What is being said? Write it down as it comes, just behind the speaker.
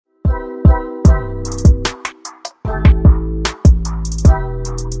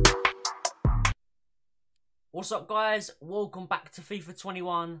What's up, guys? Welcome back to FIFA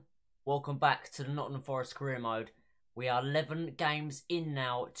 21. Welcome back to the Nottingham Forest career mode. We are 11 games in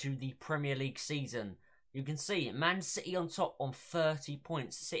now to the Premier League season. You can see Man City on top on 30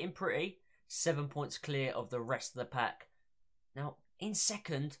 points, sitting pretty, 7 points clear of the rest of the pack. Now, in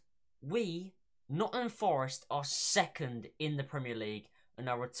second, we, Nottingham Forest, are second in the Premier League and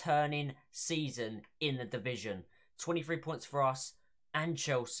are returning season in the division. 23 points for us and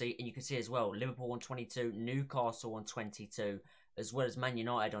Chelsea, and you can see as well, Liverpool on 22, Newcastle on 22, as well as Man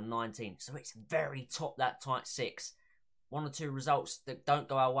United on 19. So it's very top, that tight six. One or two results that don't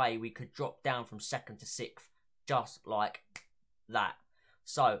go our way, we could drop down from second to sixth, just like that.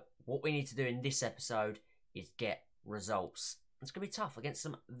 So what we need to do in this episode is get results. It's going to be tough against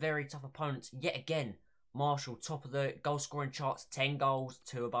some very tough opponents. Yet again, Marshall, top of the goal scoring charts, 10 goals,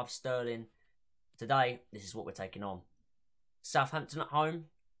 2 above Sterling. Today, this is what we're taking on. Southampton at home,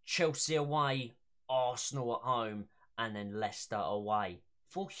 Chelsea away, Arsenal at home, and then Leicester away.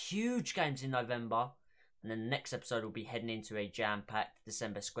 4 huge games in November, and then the next episode will be heading into a jam-packed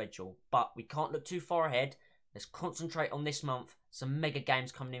December schedule. But we can't look too far ahead. Let's concentrate on this month. Some mega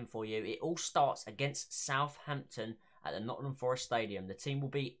games coming in for you. It all starts against Southampton at the Nottingham Forest Stadium. The team will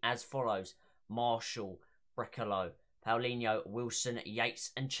be as follows: Marshall, Brekalo, Paulinho, Wilson, Yates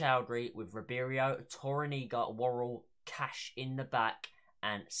and Chowdhury, with Ribeiro, Torreniga, Worrell, Cash in the back,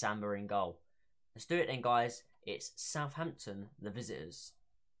 and Samba in goal. Let's do it then, guys. It's Southampton, the visitors.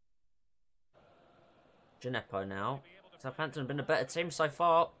 Gineppo now. Southampton have been a better team so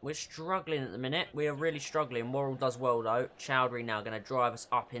far. We're struggling at the minute. We are really struggling. Worrell does well though. Chowdhury now going to drive us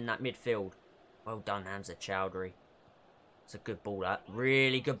up in that midfield. Well done, Hamza Chowdhury. It's a good ball, that.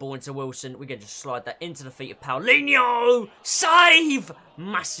 Really good ball into Wilson. We're going to just slide that into the feet of Paulinho. Save!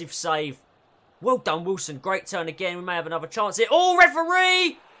 Massive save. Well done, Wilson. Great turn again. We may have another chance here. Oh,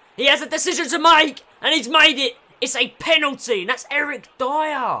 referee! He has a decision to make, and he's made it. It's a penalty, and that's Eric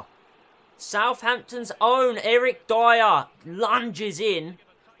Dyer. Southampton's own Eric Dyer lunges in.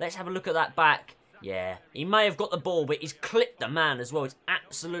 Let's have a look at that back. Yeah, he may have got the ball, but he's clipped the man as well. He's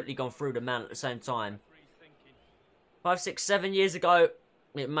absolutely gone through the man at the same time. 5, 6, 7 years ago,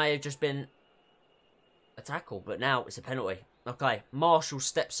 it may have just been a tackle, but now it's a penalty. Okay, Marshall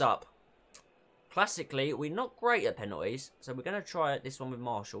steps up. Classically, we're not great at penalties, so we're going to try this one with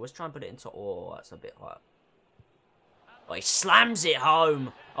Marshall. Let's try and put it into... Oh, that's a bit high. Oh, he slams it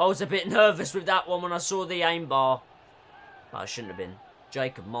home. I was a bit nervous with that one when I saw the aim bar. But I shouldn't have been.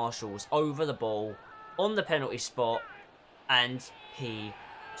 Jacob Marshall was over the ball, on the penalty spot, and he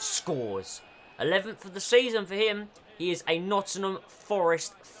scores. 11th of the season for him. He is a Nottingham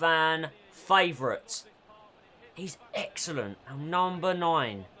Forest fan favourite. He's excellent. Number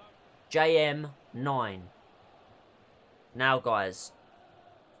 9. JM9. Now, guys,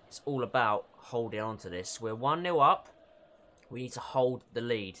 it's all about holding on to this. We're 1-0 up. We need to hold the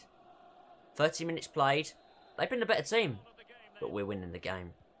lead. 30 minutes played. They've been a better team, but we're winning the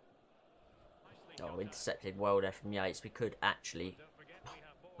game. Oh, intercepted well there from Yates. We could actually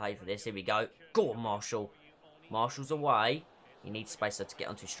play for this. Here we go. Go on, Marshall. Marshall's away. He needs space to get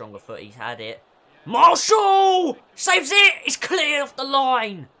onto stronger foot. He's had it. Marshall! Saves it! It's cleared off the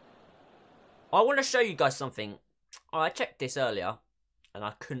line. I want to show you guys something. I checked this earlier, and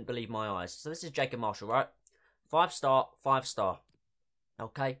I couldn't believe my eyes. So this is Jacob Marshall, right? 5-star, 5-star.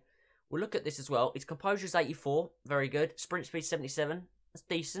 Okay. We'll look at this as well. His composure is 84. Very good. Sprint speed 77. That's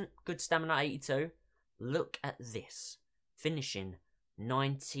decent. Good stamina 82. Look at this. Finishing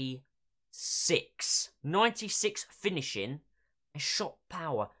 96. 96 finishing. And shot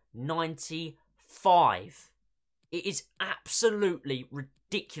power 95. It is absolutely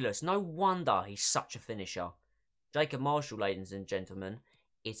ridiculous. No wonder he's such a finisher. Jacob Marshall, ladies and gentlemen,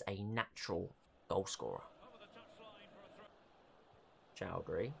 is a natural goal scorer.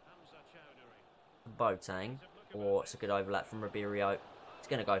 Chowdhury. Boateng. Oh, it's a good overlap from Ribeiro. He's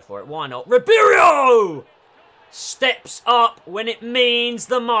going to go for it. Why not? Ribeiro! Steps up when it means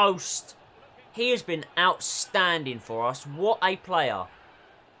the most. He has been outstanding for us. What a player.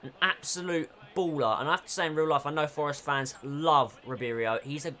 An absolute baller. And I have to say, in real life, I know Forest fans love Ribeiro.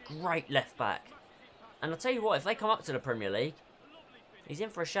 He's a great left back. And I'll tell you what, if they come up to the Premier League, he's in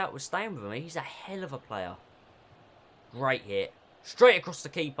for a shout with staying with me. He's a hell of a player. Great hit. Straight across the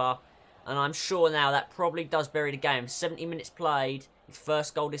keeper. And I'm sure now that probably does bury the game. 70 minutes played. His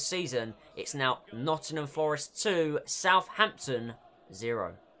first goal this season. It's now Nottingham Forest 2, Southampton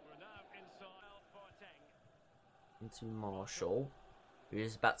 0. Into Marshall, who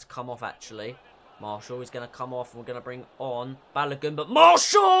is about to come off actually. Marshall is going to come off and we're going to bring on Balogun. But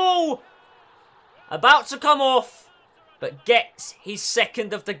Marshall! About to come off, but gets his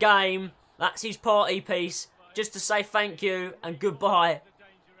second of the game. That's his party piece. just to say thank you and goodbye.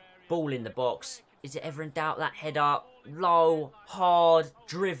 Ball in the box. Is it ever in doubt? That head up, low, hard,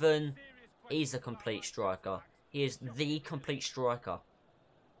 driven. He's a complete striker. He is the complete striker.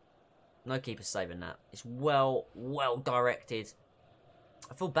 No keeper saving that. It's well directed.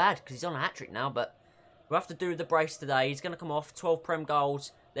 I feel bad because he's on a hat-trick now, but we'll have to do the brace today. He's going to come off. 12 Prem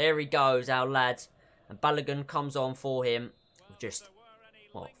goals. There he goes, our lad. And Balogun comes on for him. Just,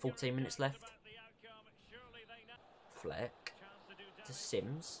 what, 14 minutes left? Fleck. To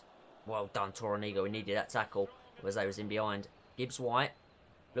Sims. Well done, Toronigo. We needed that tackle. Jose was in behind. Gibbs White.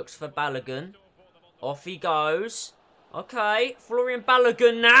 Looks for Balogun. Off he goes. Okay. Florian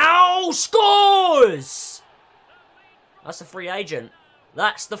Balogun now scores! That's a free agent.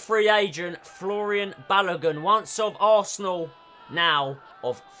 That's the free agent, Florian Balogun. Once of Arsenal, now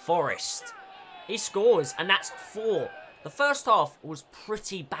of Forest. He scores, and that's 4. The first half was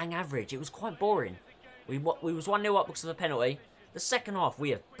pretty bang average. It was quite boring. We was 1-0 up because of the penalty. The second half, we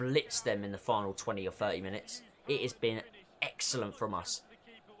have blitzed them in the final 20 or 30 minutes. It has been excellent from us.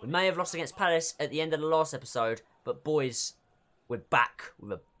 We may have lost against Palace at the end of the last episode, but boys, we're back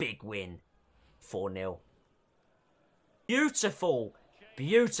with a big win. 4-0. Beautiful.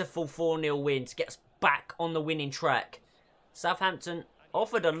 Beautiful 4-0 win to get us back on the winning track. Southampton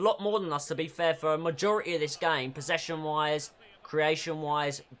offered a lot more than us, to be fair, for a majority of this game, possession-wise,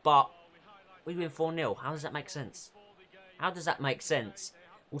 creation-wise, but we win 4-0. How does that make sense? How does that make sense?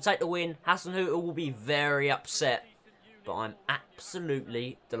 We'll take the win. Hasenhüttl will be very upset, but I'm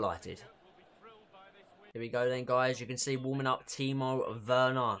absolutely delighted. Here we go then, guys. You can see warming up Timo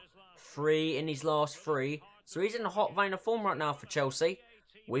Werner. 3 in his last 3. So he's in a hot vein of form right now for Chelsea.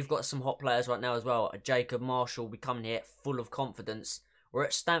 We've got some hot players right now as well. Jacob Marshall will be coming here full of confidence. We're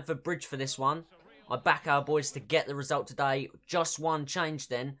at Stamford Bridge for this one. I back our boys to get the result today. Just one change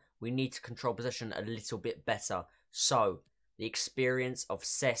then. We need to control possession a little bit better. So, the experience of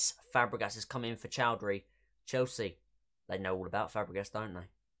Cesc Fabregas has come in for Chowdhury. Chelsea, they know all about Fabregas, don't they?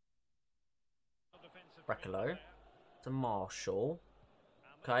 Brekalo to Marshall.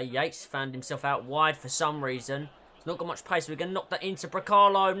 Okay, Yates found himself out wide for some reason. He's not got much pace. We're going to knock that into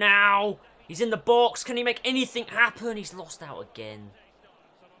Brekalo now. He's in the box. Can he make anything happen? He's lost out again.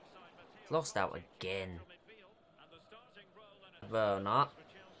 He's lost out again. Werner.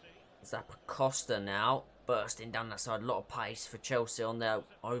 Costa now. Bursting down that side. A lot of pace for Chelsea on their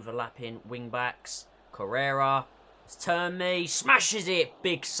overlapping wing-backs. Carrera. It's turned me. Smashes it.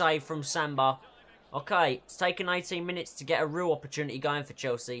 Big save from Samba. Okay, it's taken 18 minutes to get a real opportunity going for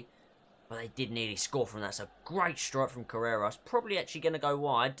Chelsea. But they did nearly score from that. So great strike from Carrera. It's probably actually going to go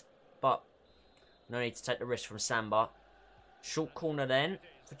wide. But no need to take the risk from Samba. Short corner then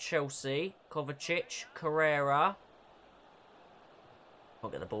for Chelsea. Kovacic. Carrera.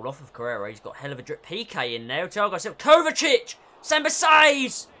 Can't get the ball off of Carrera. He's got hell of a drip. PK in there. Thiago Kovacic! Samba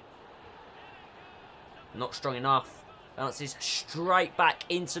saves! Not strong enough. Bounces straight back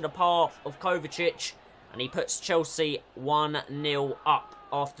into the path of Kovacic. And he puts Chelsea 1-0 up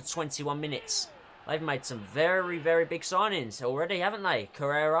after 21 minutes. They've made some very, very big signings already, haven't they?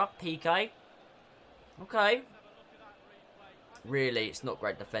 Carrera, PK. Okay. Really, it's not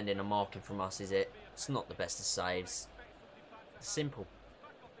great defending and marking from us, is it? It's not the best of saves. Simple.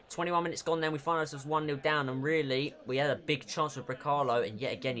 21 minutes gone then, we find ourselves 1-0 down. And really, we had a big chance with Brekalo. And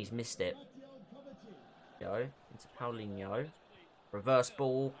yet again, he's missed it. Go into Paulinho. Reverse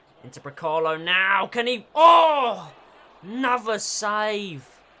ball into Brekalo now. Can he? Oh! Another save.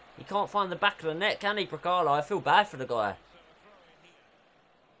 He can't find the back of the net, can he, Brekalo? I feel bad for the guy.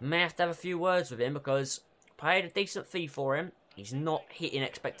 May have to have a few words with him because I paid a decent fee for him. He's not hitting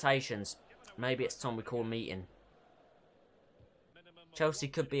expectations. Maybe it's time we call a meeting. Chelsea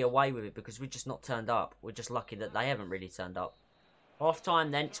could be away with it because we've just not turned up. We're just lucky that they haven't really turned up. Half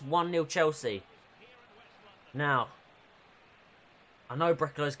time then, it's 1-0 Chelsea. Now, I know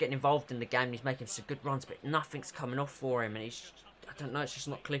Brekalo's getting involved in the game. He's making some good runs, but nothing's coming off for him. And he's, I don't know, it's just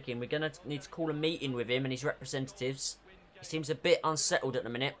not clicking. We're going to need to call a meeting with him and his representatives. He seems a bit unsettled at the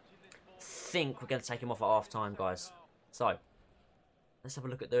minute. I think we're going to take him off at half time, guys. So, let's have a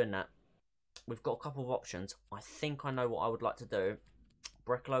look at doing that. We've got a couple of options. I think I know what I would like to do.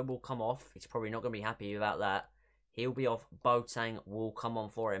 Brekalo will come off. He's probably not going to be happy about that. He'll be off. Boateng will come on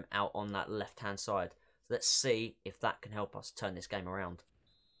for him out on that left-hand side. So let's see if that can help us turn this game around.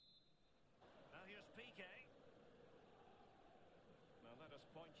 Now here's PK. Now let us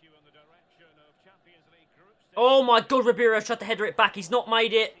point you in the direction of Champions League group stage. Oh my God, Ribeiro tried to header it back. He's not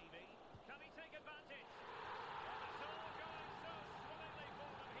made it. Can he take advantage?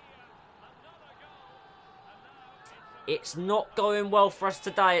 It's not going well for us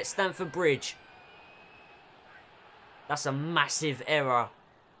today at Stamford Bridge. That's a massive error.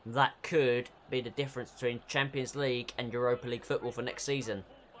 That could be the difference between Champions League and Europa League football for next season.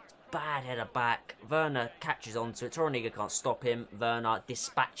 Bad header back. Werner catches onto it. Toroniga can't stop him. Werner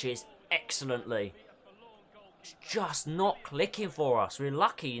dispatches excellently. It's just not clicking for us. We were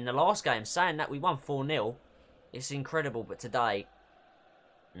lucky in the last game, saying that we won 4-0. It's incredible, but today,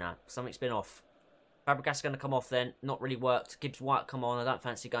 no, something's been off. Fabregas going to come off then. Not really worked. Gibbs White come on. I don't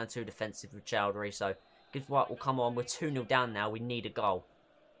fancy going too defensive with Chowdhury, so Gibbs White will come on. We're 2-0 down now. We need a goal.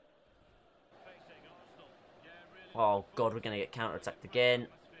 Oh, God, we're going to get counter-attacked again.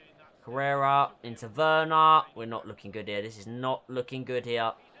 Carrera into Werner. We're not looking good here. This is not looking good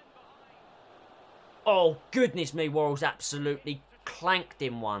here. Oh, goodness me. Worrell's absolutely clanked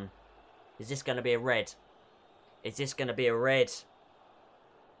him one. Is this going to be a red? Is this going to be a red?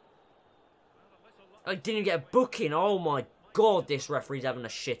 I didn't get a booking. Oh, my God. This referee's having a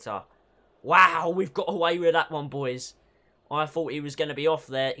shitter. Wow, we've got away with that one, boys. I thought he was going to be off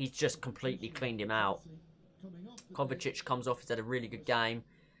there. He's just completely cleaned him out. Kovacic comes off. He's had a really good game.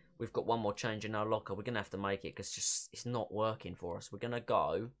 We've got one more change in our locker. We're going to have to make it because it's not working for us. We're going to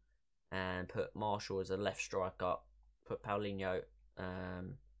go and put Marshall as a left striker. Put Paulinho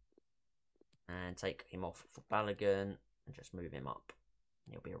and take him off for Balogun and just move him up.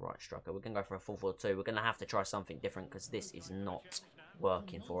 He'll be a right striker. We're going to go for a 4-4-2. We're going to have to try something different because this is not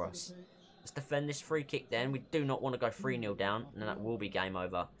working for us. Let's defend this free kick then. We do not want to go 3-0 down, and that will be game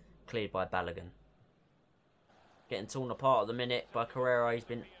over. Cleared by Balogun. Getting torn apart at the minute by Carrera. He's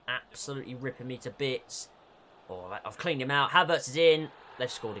been absolutely ripping me to bits. Oh, I've cleaned him out. Havertz is in.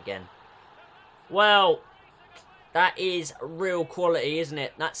 They've scored again. Well, that is real quality, isn't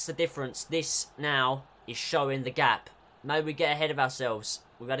it? That's the difference. This now is showing the gap. Maybe we get ahead of ourselves.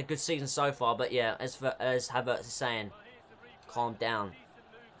 We've had a good season so far, but yeah, as Havertz is saying, calm down.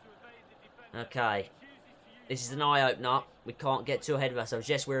 Okay. This is an eye-opener. We can't get too ahead of ourselves.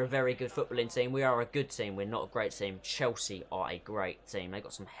 Yes, we're a very good footballing team. We are a good team. We're not a great team. Chelsea are a great team. They've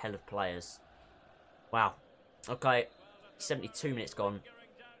got some hell of players. Wow. Okay. 72 minutes gone.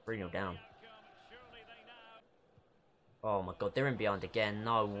 3-0 down. Oh, my God. They're in behind again.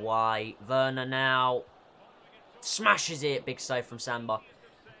 No way. Werner now. Smashes it. Big save from Samba.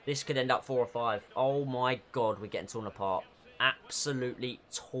 This could end up 4 or 5. Oh, my God. We're getting torn apart. Absolutely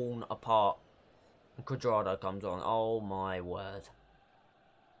torn apart. And Cuadrado comes on. Oh, my word.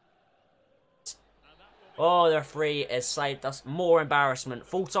 Oh, the referee has saved us. More embarrassment.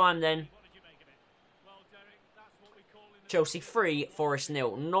 Full time then. Chelsea 3, Forest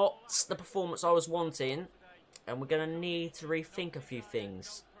 0. Not the performance I was wanting. And we're going to need to rethink a few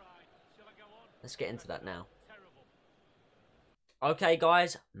things. Let's get into that now. Okay,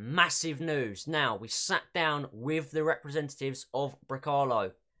 guys. Massive news. Now, we sat down with the representatives of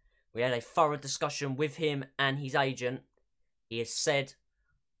Brekalo. We had a thorough discussion with him and his agent. He has said,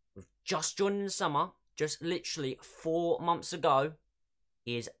 we've just joined in the summer, just literally 4 months ago.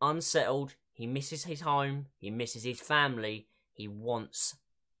 He is unsettled. He misses his home. He misses his family. He wants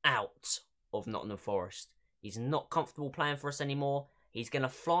out of Nottingham Forest. He's not comfortable playing for us anymore. He's going to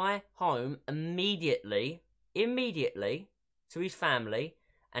fly home immediately to his family.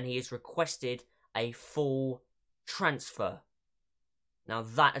 And he has requested a full transfer. Now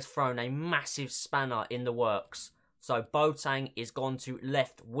that has thrown a massive spanner in the works. So Boateng is gone to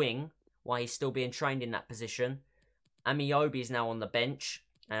left wing while he's still being trained in that position. Amiobi is now on the bench.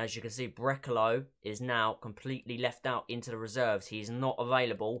 And as you can see, Brekalo is now completely left out into the reserves. He is not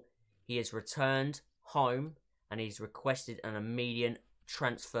available. He has returned home and he's requested an immediate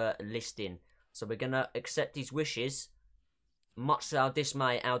transfer listing. So we're going to accept his wishes. Much to our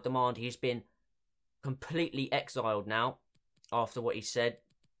dismay, our demand, he's been completely exiled now. After what he said,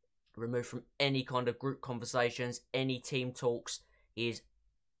 removed from any kind of group conversations, any team talks. He is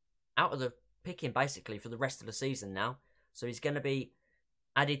out of the picking basically for the rest of the season now. So he's going to be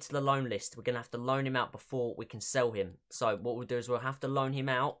added to the loan list. We're going to have to loan him out before we can sell him. So what we'll do is we'll have to loan him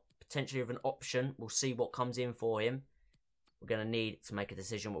out, potentially with an option. We'll see what comes in for him. We're going to need to make a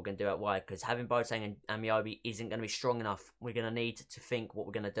decision what we're going to do out wide, because having Boateng and Amiobi isn't going to be strong enough. We're going to need to think what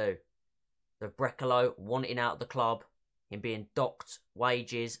we're going to do. The Brekalo wanting out of the club, him being docked,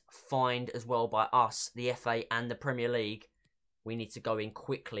 wages, fined as well by us, the FA and the Premier League. We need to go in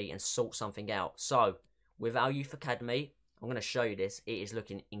quickly and sort something out. So, with our youth academy, I'm going to show you this. It is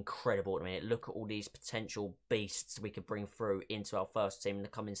looking incredible at the minute. Look at all these potential beasts we could bring through into our first team in the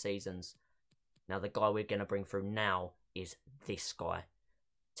coming seasons. Now, the guy we're going to bring through now is this guy.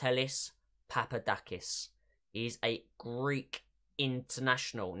 Telis Papadakis. He's a Greek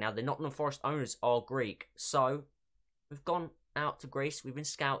international. Now, the Nottingham Forest owners are Greek. So, we've gone out to Greece. We've been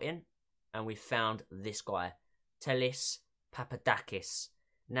scouting. And we've found this guy. Telis Papadakis.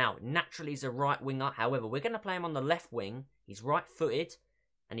 Now, naturally he's a right winger. However, we're going to play him on the left wing. He's right-footed.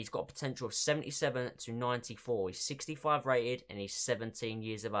 And he's got a potential of 77 to 94. He's 65 rated and he's 17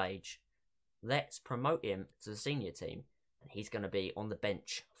 years of age. Let's promote him to the senior team. And he's going to be on the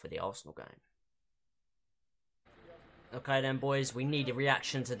bench for the Arsenal game. Okay then, boys. We need a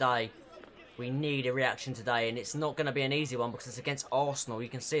reaction today. We need a reaction today. And it's not going to be an easy one because it's against Arsenal. You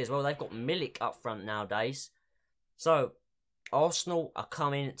can see as well, they've got Milik up front nowadays. So, Arsenal are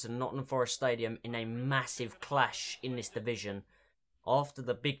coming to Nottingham Forest Stadium in a massive clash in this division. After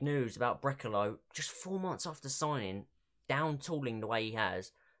the big news about Brekalo, just 4 months after signing, down tooling the way he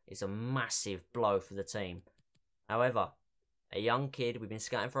has, is a massive blow for the team. However, a young kid we've been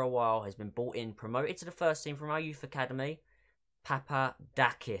scouting for a while has been brought in, promoted to the first team from our youth academy,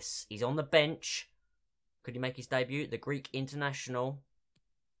 Papadakis. He's on the bench. Could he make his debut? The Greek international.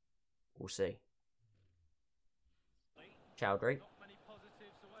 We'll see. Chowdhury.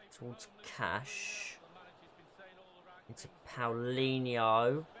 Towards Cash. Into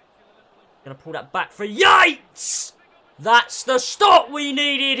Paulinho. Gonna pull that back for Yates! That's the stop we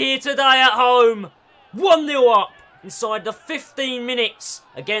needed here today at home. 1-0 up inside the 15 minutes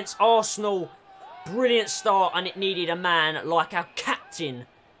against Arsenal. Brilliant start, and it needed a man like our captain,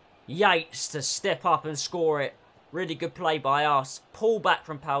 Yates, to step up and score it. Really good play by us. Pull back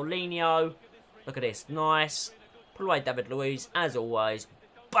from Paulinho. Look at this. Nice. Pull away David Luiz, as always.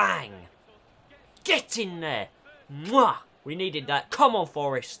 Bang! Get in there! Mwah! We needed that. Come on,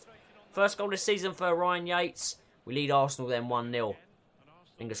 Forest. First goal this season for Ryan Yates. We lead Arsenal then 1-0.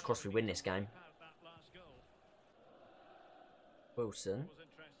 Fingers crossed we win this game. Wilson.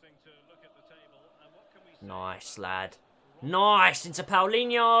 Nice, lad. Nice! Into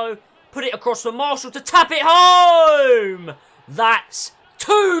Paulinho. Put it across for Marshall to tap it home! That's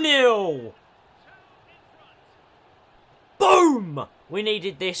 2-0! Boom! We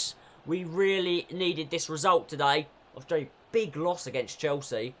needed this. We really needed this result today after a big loss against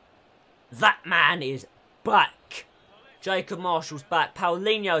Chelsea. That man is back. Jacob Marshall's back.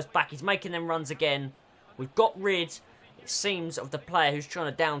 Paulinho's back. He's making them runs again. We've got rid, it seems, of the player who's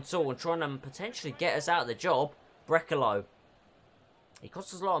trying to down tool and trying to potentially get us out of the job, Brekalo. He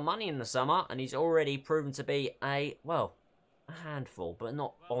cost us a lot of money in the summer, and he's already proven to be a handful, but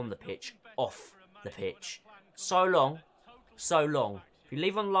not on the pitch, off the pitch. So long. So long. If you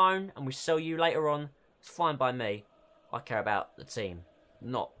leave on loan and we sell you later on, it's fine by me. I care about the team,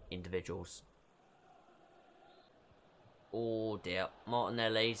 not individuals. Oh dear.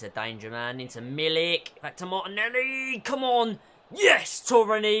 Martinelli's a danger man. Into Milik. Back to Martinelli. Come on. Yes,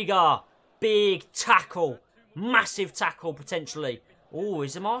 Torreniga. Big tackle. Massive tackle potentially. Oh,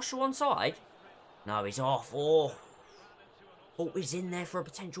 is the Marshall onside? No, he's off. Oh, he's in there for a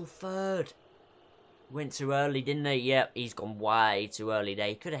potential third. Went too early, didn't he? Yep, he's gone way too early there.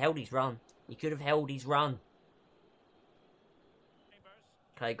 He could have held his run. He could have held his run.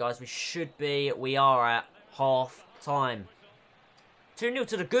 Okay, guys, we are at half time. 2-0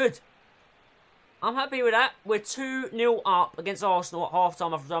 to the good. I'm happy with that. We're 2-0 up against Arsenal at half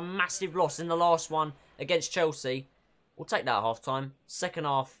time after a massive loss in the last one against Chelsea. We'll take that at half time. Second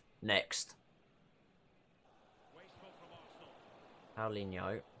half next.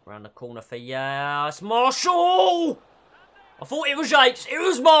 Paulinho. Around the corner for yes, Marshall! I thought it was Yates. It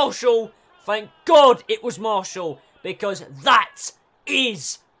was Marshall. Thank God it was Marshall, because that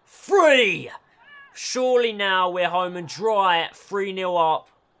is free. Surely now we're home and dry at 3-0 up.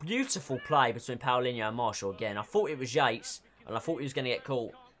 Beautiful play between Paulinho and Marshall again. I thought it was Yates, and I thought he was going to get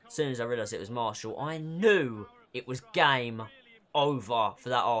caught. As soon as I realised it was Marshall, I knew it was game over for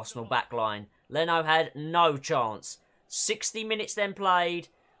that Arsenal backline. Leno had no chance. 60 minutes then played.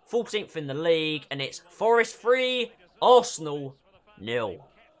 14th in the league, and it's Forest 3, Arsenal 0.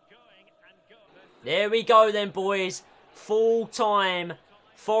 There we go then, boys. Full time.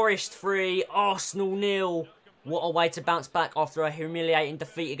 Forest 3, Arsenal 0. What a way to bounce back after a humiliating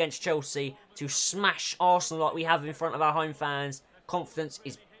defeat against Chelsea. To smash Arsenal like we have in front of our home fans. Confidence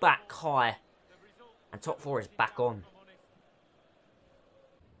is back high. And top 4 is back on.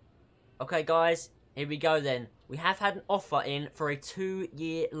 Okay, guys. Here we go then. We have had an offer in for a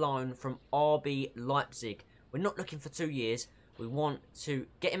 2-year loan from RB Leipzig. We're not looking for 2 years. We want to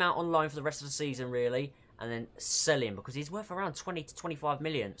get him out on loan for the rest of the season, really, and then sell him because he's worth around 20 to 25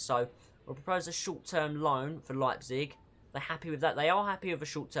 million. So we'll propose a short-term loan for Leipzig. They're happy with that. They are happy with a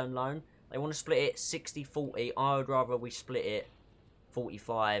short-term loan. They want to split it 60-40. I would rather we split it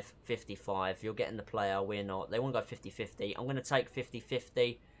 45-55. You're getting the player, we're not. They want to go 50-50. I'm going to take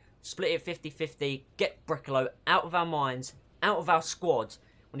 50-50. Split it 50-50, get Brekalo out of our minds, out of our squad.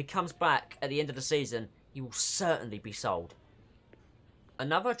 When he comes back at the end of the season, he will certainly be sold.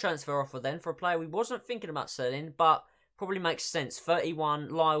 Another transfer offer then for a player we wasn't thinking about selling, but probably makes sense. 31,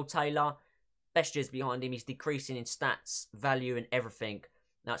 Lyle Taylor. Best years behind him. He's decreasing in stats, value and everything.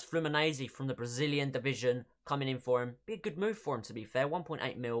 Now it's Fluminense from the Brazilian division coming in for him. Be a good move for him, to be fair.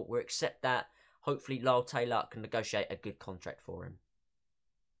 1.8 mil. We'll accept that. Hopefully Lyle Taylor can negotiate a good contract for him.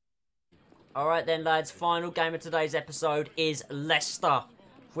 Alright then, lads. Final game of today's episode is Leicester.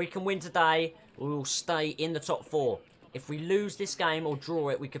 If we can win today, we will stay in the top 4. If we lose this game or draw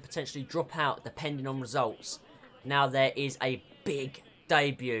it, we could potentially drop out depending on results. Now there is a big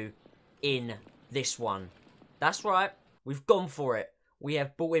debut in this one. That's right. We've gone for it. We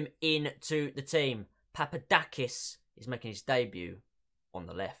have brought him into the team. Papadakis is making his debut on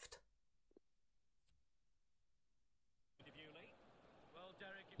the left.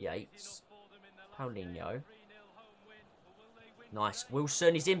 Yates. Paulinho. Nice.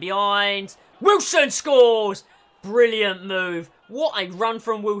 Wilson is in behind. Wilson scores! Brilliant move. What a run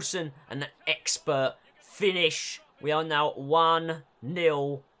from Wilson. And an expert finish. We are now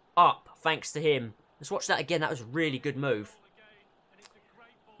 1-0 up thanks to him. Let's watch that again. That was a really good move.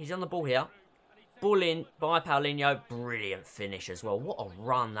 He's on the ball here. Ball in by Paulinho. Brilliant finish as well. What a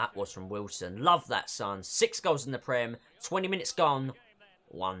run that was from Wilson. Love that, son. 6 goals in the Prem. 20 minutes gone.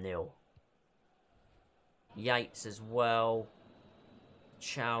 1-0. Yates as well.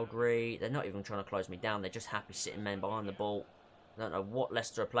 Chowdhury. They're not even trying to close me down. They're just happy sitting men behind the ball. I don't know what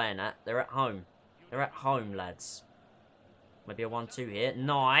Leicester are playing at. They're at home. They're at home, lads. Maybe a 1-2 here.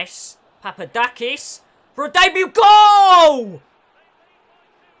 Nice. Papadakis for a debut goal!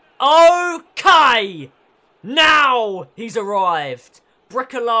 Okay! Now he's arrived.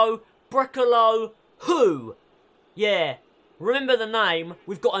 Brekalo. Brekalo. Who? Yeah. Remember the name.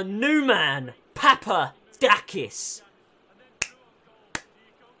 We've got a new man. Papadakis.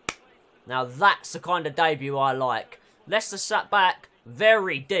 Now that's the kind of debut I like. Leicester sat back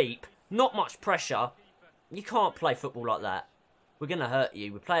very deep. Not much pressure. You can't play football like that. We're going to hurt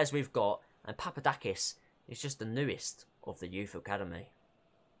you with players we've got. And Papadakis is just the newest of the youth academy.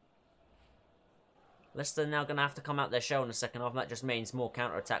 Leicester now going to have to come out their shell in the second half. That just means more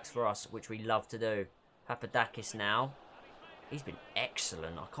counter-attacks for us, which we love to do. Papadakis now. He's been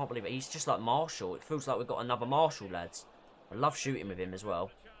excellent. I can't believe it. He's just like Marshall. It feels like we've got another Marshall, lads. I love shooting with him as well.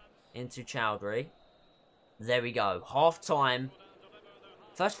 Into Chowdhury. There we go. Half-time.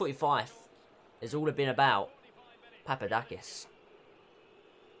 First 45 is all it's been about. Papadakis.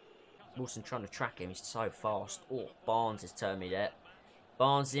 Wilson trying to track him. He's so fast. Oh, Barnes has turned me there.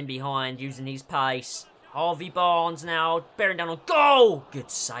 Barnes is in behind, using his pace. Harvey Barnes now, bearing down on goal!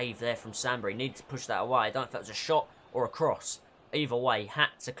 Good save there from Sambury. Needed to push that away. I don't know if that was a shot or a cross. Either way, had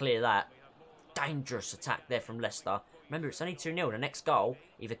to clear that. Dangerous attack there from Leicester. Remember, it's only 2-0. The next goal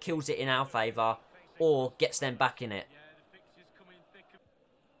either kills it in our favour or gets them back in it.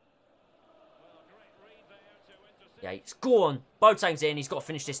 Yates, go on. Boateng's in. He's got to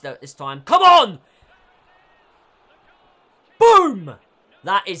finish this time. Come on! Boom!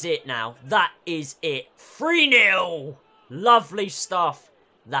 That is it now. That is it. 3-0. Lovely stuff.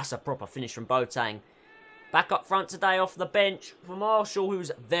 That's a proper finish from Boateng. Back up front today off the bench for Marshall, who's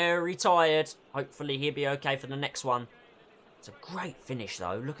very tired. Hopefully he'll be okay for the next one. It's a great finish,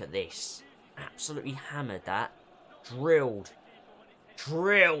 though. Look at this. Absolutely hammered that. Drilled.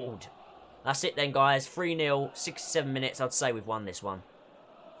 Drilled. That's it then, guys. 3-0. 67 minutes. I'd say we've won this one.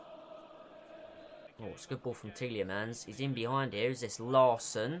 Oh, it's a good ball from Tielemans. He's in behind here. Who's this?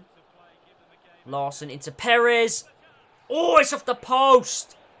 Larson. Larson into Perez. Oh, it's off the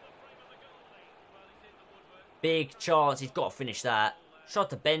post. Big chance. He's got to finish that.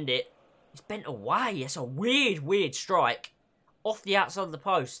 Tried to bend it. He's bent away. It's a weird, weird strike. Off the outside of the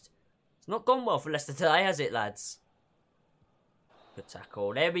post. It's not gone well for Leicester today, has it, lads? Good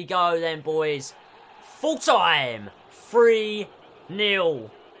tackle. There we go then, boys. Full time. 3-0.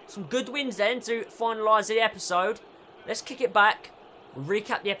 Some good wins then to finalise the episode. Let's kick it back. We'll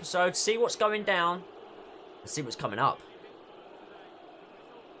recap the episode, see what's going down, and see what's coming up.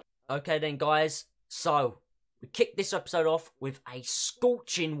 Okay then, guys. So, we kicked this episode off with a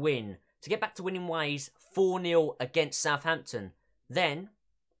scorching win to get back to winning ways. 4-0 against Southampton. Then,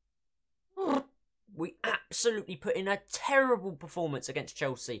 we absolutely put in a terrible performance against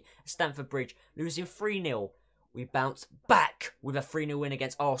Chelsea at Stamford Bridge, losing 3-0. We bounced back with a 3-0 win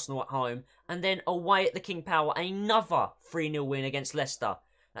against Arsenal at home. And then away at the King Power, another 3-0 win against Leicester.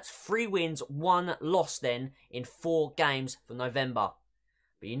 That's 3 wins, 1 loss then in 4 games for November.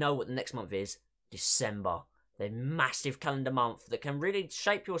 But you know what the next month is? December. The massive calendar month that can really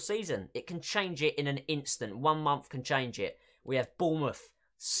shape your season. It can change it in an instant. 1 month can change it. We have Bournemouth,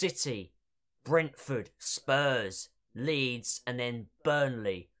 City, Brentford, Spurs, Leeds, and then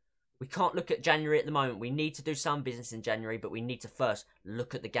Burnley. We can't look at January at the moment. We need to do some business in January, but we need to first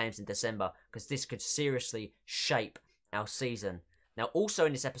look at the games in December, because this could seriously shape our season. Now, also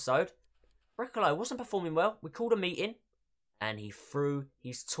in this episode, Brekalo wasn't performing well. We called a meeting, and he threw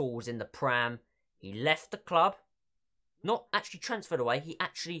his tools in the pram. He left the club, not actually transferred away. He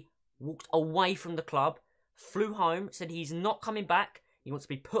actually walked away from the club, flew home, said he's not coming back. He wants to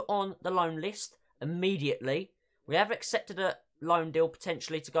be put on the loan list immediately. We have accepted a loan deal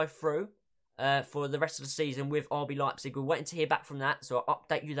potentially to go through for the rest of the season with RB Leipzig. We're waiting to hear back from that, so I'll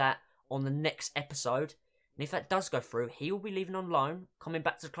update you that on the next episode. And if that does go through, he will be leaving on loan, coming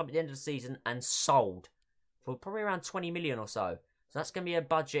back to the club at the end of the season and sold for probably around 20 million or so. So that's going to be a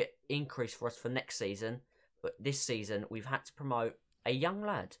budget increase for us for next season. But this season, we've had to promote a young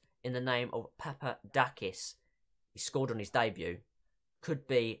lad in the name of Papadakis. He scored on his debut. Could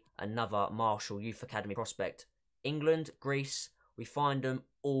be another Marshall Youth Academy prospect. England, Greece, we find them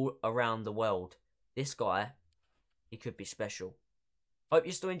all around the world. This guy, he could be special. Hope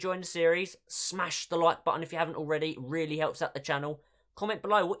you're still enjoying the series. Smash the like button if you haven't already. It really helps out the channel. Comment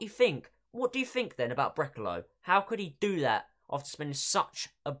below what you think. What do you think then about Brekalo? How could he do that after spending such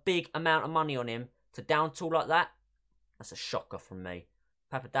a big amount of money on him to down tool like that? That's a shocker from me.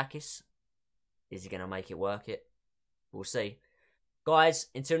 Papadakis, is he going to make it work it? We'll see. Guys,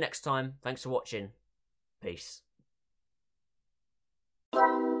 until next time, thanks for watching. Peace.